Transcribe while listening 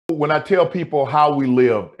when I tell people how we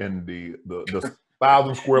lived in the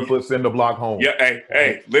 1,000 square foot cinder block home. Yeah,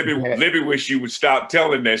 hey, Libby wish you would stop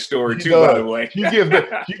telling that story too. Does. By the way,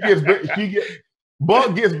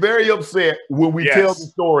 Buck gets very upset when we tell the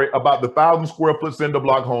yes. story about the 1,000 square foot cinder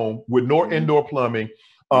block home with no indoor plumbing,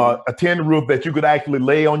 a tin roof that you could actually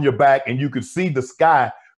lay on your back and you could see the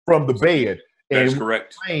sky from the bed. That's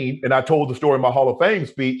correct. And I told the story in my Hall of Fame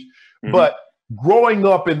speech. But growing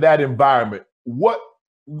up in that environment,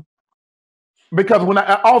 because when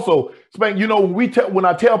I also, Spank, you know, when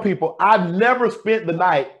I tell people I've never spent the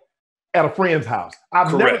night at a friend's house.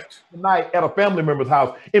 I've never spent the night at a family member's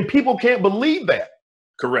house, and people can't believe that.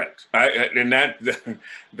 Correct.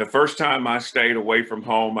 The first time I stayed away from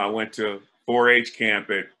home, I went to 4-H camp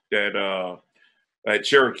at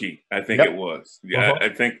Cherokee. I think it was. Yeah, I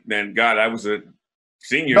think. Then God, I was a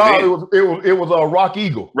senior. No, it was a Rock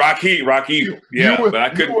Eagle. Rock Eagle. Yeah, but I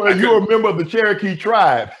couldn't. You were a member of the Cherokee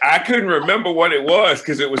tribe. I couldn't remember what it was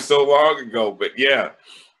because it was so long ago. But yeah.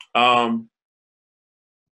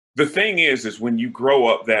 The thing is when you grow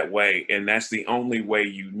up that way, and that's the only way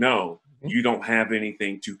you know, you don't have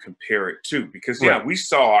anything to compare it to. Because, we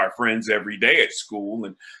saw our friends every day at school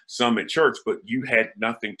and some at church, but you had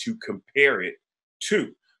nothing to compare it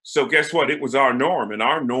to. So guess what? It was our norm. And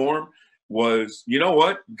our norm was, you know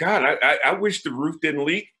what? God, I wish the roof didn't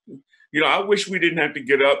leak. You know, I wish we didn't have to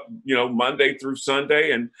get up, you know, Monday through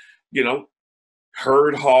Sunday and, you know,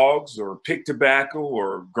 herd hogs or pick tobacco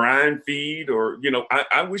or grind feed or, you know,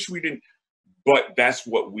 I wish we didn't, but that's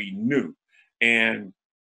what we knew. And,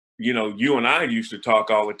 you know, you and I used to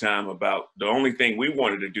talk all the time about the only thing we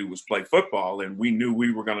wanted to do was play football. And we knew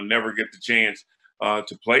we were going to never get the chance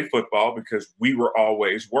to play football because we were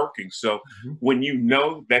always working. So when you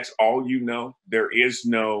know that's all you know, there is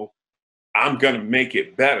no, I'm going to make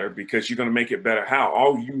it better because you're going to make it better. How?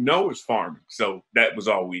 All you know is farming. So that was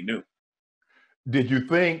all we knew. Did you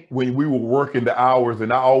think when we were working the hours,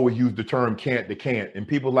 and I always use the term can't to can't, and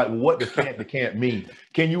people are like, well, what does can't to can't mean?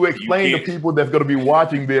 Can you explain to people that's going to be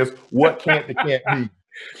watching this what can't to can't mean?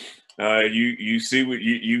 You see what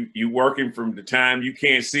you working from the time you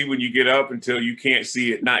can't see when you get up until you can't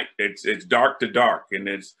see at night. It's dark to dark, and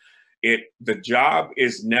the job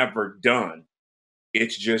is never done.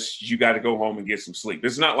 It's just you got to go home and get some sleep.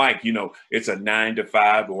 It's not like, you know, it's a 9 to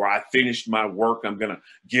 5 or I finished my work, I'm going to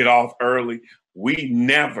get off early. We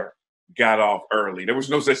never got off early. There was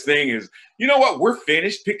no such thing as, you know what, we're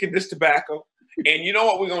finished picking this tobacco. And you know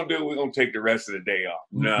what we're going to do? We're going to take the rest of the day off.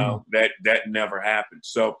 No, that never happened.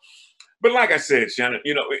 So, but like I said, Shannon,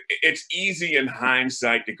 you know, it's easy in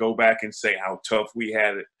hindsight to go back and say how tough we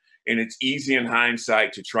had it. And it's easy in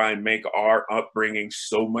hindsight to try and make our upbringing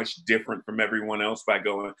so much different from everyone else by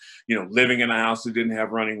going, you know, living in a house that didn't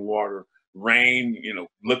have running water, rain, you know,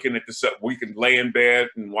 looking at the sun. We could lay in bed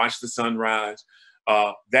and watch the sunrise,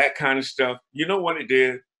 that kind of stuff. You know what it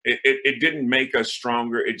did? It didn't make us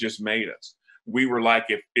stronger. It just made us. We were like,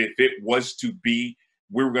 if it was to be,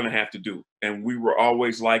 we were going to have to do it. And we were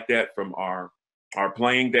always like that from our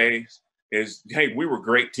playing days is, hey, we were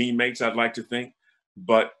great teammates, I'd like to think.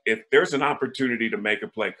 But if there's an opportunity to make a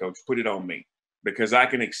play, coach, put it on me because I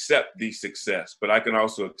can accept the success, but I can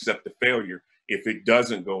also accept the failure if it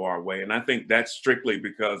doesn't go our way. And I think that's strictly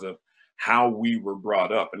because of how we were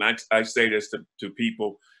brought up. And I say this to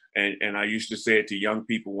people, and I used to say it to young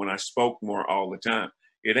people when I spoke more all the time.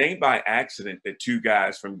 It ain't by accident that two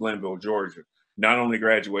guys from Glenville, Georgia, not only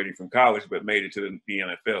graduated from college, but made it to the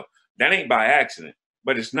NFL. That ain't by accident,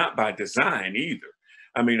 but it's not by design either.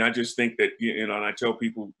 I mean, I just think that, you know, and I tell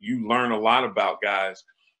people, you learn a lot about guys.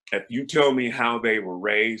 If you tell me how they were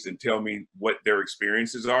raised and tell me what their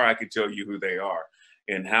experiences are, I can tell you who they are.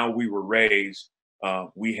 And how we were raised,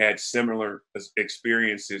 we had similar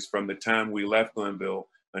experiences from the time we left Glenville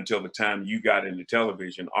until the time you got into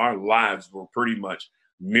television. Our lives were pretty much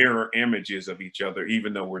mirror images of each other,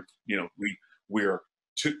 even though we're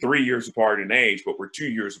 3 years apart in age, but we're 2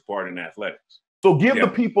 years apart in athletics. So give the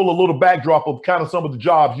people a little backdrop of kind of some of the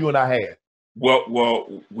jobs you and I had.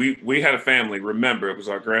 Well, we had a family. Remember, it was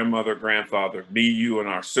our grandmother, grandfather, me, you, and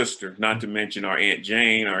our sister, not to mention our Aunt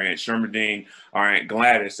Jane, our Aunt Shermadine, our Aunt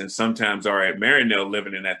Gladys, and sometimes our Aunt Marynell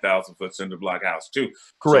living in that 1,000-foot cinder block house too.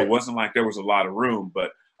 Correct. So it wasn't like there was a lot of room,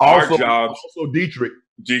 but also, our jobs. Also Dietrich,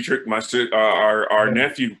 our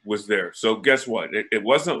nephew was there. So guess what? It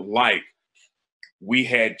wasn't like we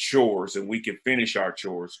had chores and we could finish our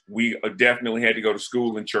chores. We definitely had to go to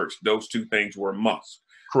school and church. Those two things were a must.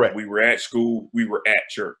 Correct. We were at school, we were at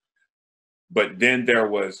church. But then there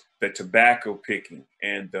was the tobacco picking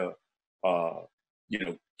and the,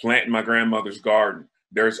 planting my grandmother's garden.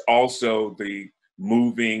 There's also the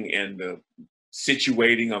moving and the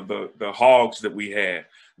situating of the hogs that we had,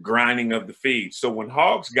 grinding of the feed. So when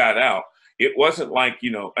hogs got out, it wasn't like,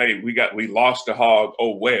 you know, hey, we lost a hog.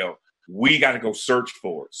 Oh, well, we got to go search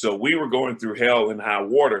for it. So we were going through hell and high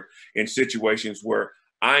water in situations where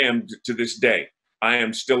I am, to this day, I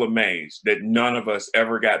am still amazed that none of us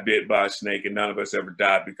ever got bit by a snake and none of us ever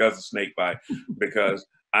died because of snake bite. Because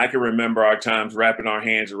I can remember our times wrapping our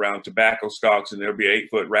hands around tobacco stalks and there'll be an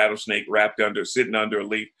 8-foot rattlesnake sitting under a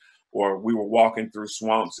leaf, or we were walking through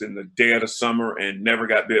swamps in the dead of summer and never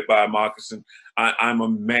got bit by a moccasin. I'm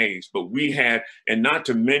amazed. But we had, and not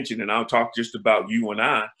to mention, and I'll talk just about you and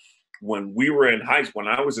I, when we were in when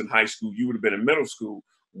I was in high school, you would have been in middle school,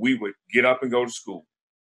 we would get up and go to school,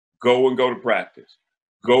 go to practice,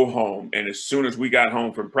 go home. And as soon as we got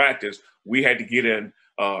home from practice, we had to get in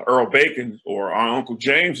Earl Bacon or our Uncle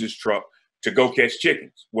James's truck to go catch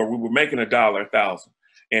chickens, where we were making $1 a thousand.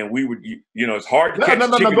 And we would, you know, it's hard to catch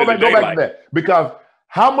chicken go back to that. Because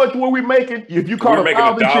how much were we making? If you caught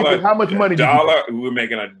 1,000 chickens, how much money did you make? We were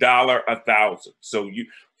making $1 a thousand. So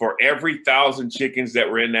for every 1,000 chickens that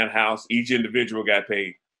were in that house, each individual got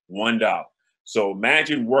paid $1. So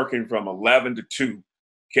imagine working from 11 to 2,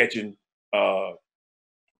 catching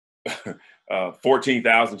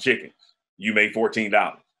 14,000 chickens. You made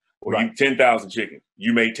 $14. Or Right. you 10,000 chickens,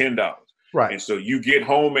 you made $10. Right. And so you get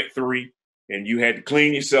home at 3 and you had to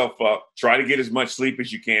clean yourself up, try to get as much sleep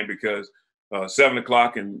as you can, because 7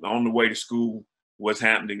 o'clock and on the way to school was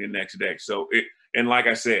happening the next day. So and like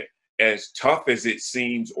I said, as tough as it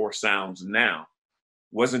seems or sounds now,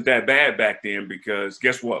 wasn't that bad back then, because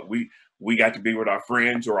guess what? We got to be with our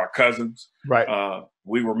friends or our cousins. Right.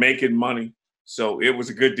 We were making money. So it was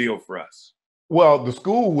a good deal for us. Well, the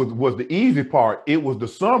school was the easy part. It was the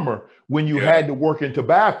summer when you had to work in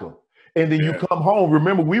tobacco. And then you come home.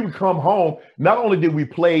 Remember, we would come home. Not only did we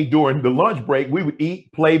play during the lunch break, we would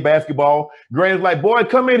eat, play basketball. Granny's like, boy,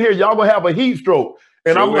 come in here. Y'all gonna have a heat stroke.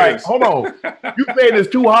 And I'm like, hold on. You saying it's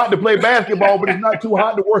too hot to play basketball, but it's not too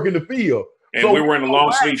hot to work in the field. And so we were in a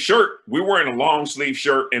long sleeve shirt. We were in a long sleeve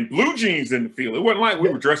shirt and blue jeans in the field. It wasn't like we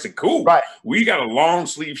were dressing cool. Right. We got a long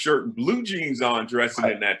sleeve shirt and blue jeans on, dressing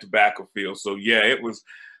in that tobacco field. So yeah,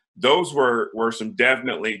 those were some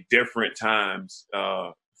definitely different times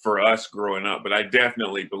for us growing up. But I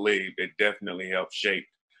definitely believe it definitely helped shape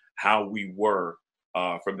how we were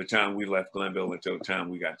from the time we left Glenville until the time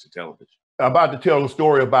we got to television. I'm about to tell a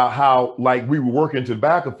story about how, like, we were working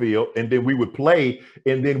tobacco field and then we would play,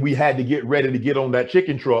 and then we had to get ready to get on that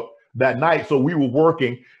chicken truck that night. So we were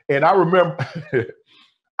working, and I remember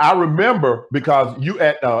because you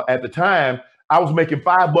at the time I was making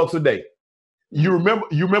 $5 a day. You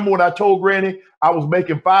remember when I told Granny I was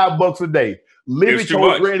making $5 a day? Libby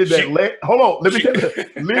told Granny that. Hold on, let me tell you.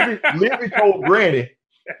 Libby told Granny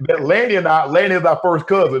that Lanny is our first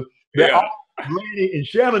cousin. That Lanny and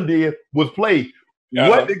Shannon did was play.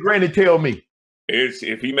 What did Granny tell me?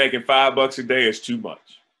 If he making $5 a day, it's too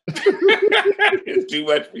much. It's too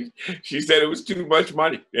much. She said it was too much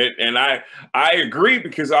money, and I agree,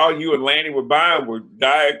 because all you and Lanny were buying were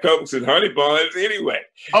Diet Cokes and honey buns anyway.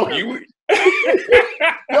 Okay.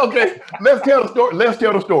 Okay, let's tell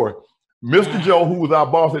the story. Mr. Joe, who was our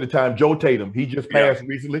boss at the time, Joe Tatum, he just passed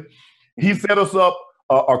recently. He set us up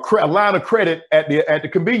a line of credit at the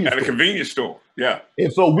convenience store. At a convenience store, yeah.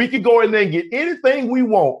 And so we could go in there and get anything we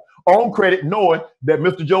want on credit, knowing that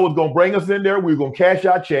Mr. Joe was going to bring us in there. We were going to cash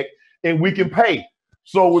our check and we can pay.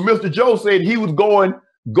 So when Mr. Joe said he was going to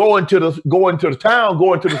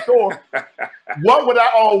the store, what would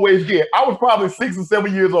I always get? I was probably 6 or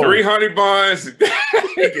 7 years old. 300 buns,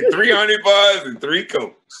 300 buns and 3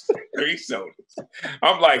 Cokes, 3 sodas.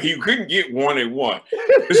 I'm like, he couldn't get one at one.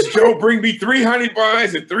 Mr. Joe, bring me 300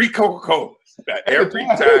 buns and 3 Coca-Colas. Every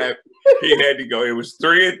time he had to go, it was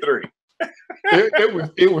 3 and 3.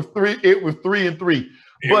 It was 3 and 3.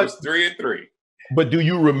 It was 3 and 3. But do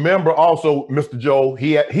you remember also, Mr. Joe,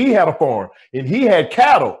 he had a farm and he had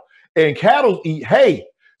cattle, and cattle eat hay.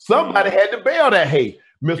 Somebody had to bale that hay.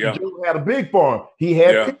 Mr. Joe had a big farm. He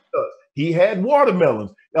had peanuts. He had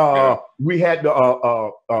watermelons. We had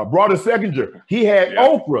Broader Seconder. He had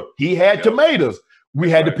okra. He had tomatoes. We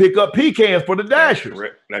had to pick up pecans for the dashers.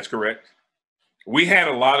 That's correct. We had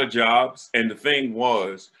a lot of jobs, and the thing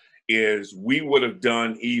is we would have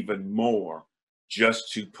done even more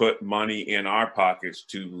just to put money in our pockets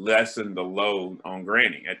to lessen the load on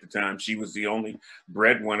Granny. At the time, she was the only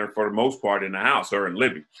breadwinner for the most part in the house, her and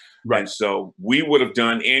Libby. Right. And so we would have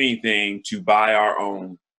done anything to buy our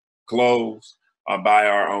own clothes, buy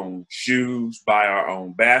our own shoes, buy our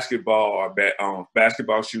own basketball,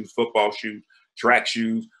 basketball shoes, football shoes, track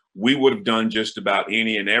shoes. We would have done just about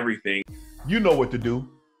any and everything. You know what to do.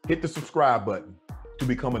 hit the subscribe button to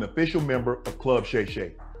become an official member of Club Shay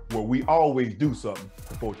Shay, where we always do something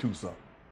before two something.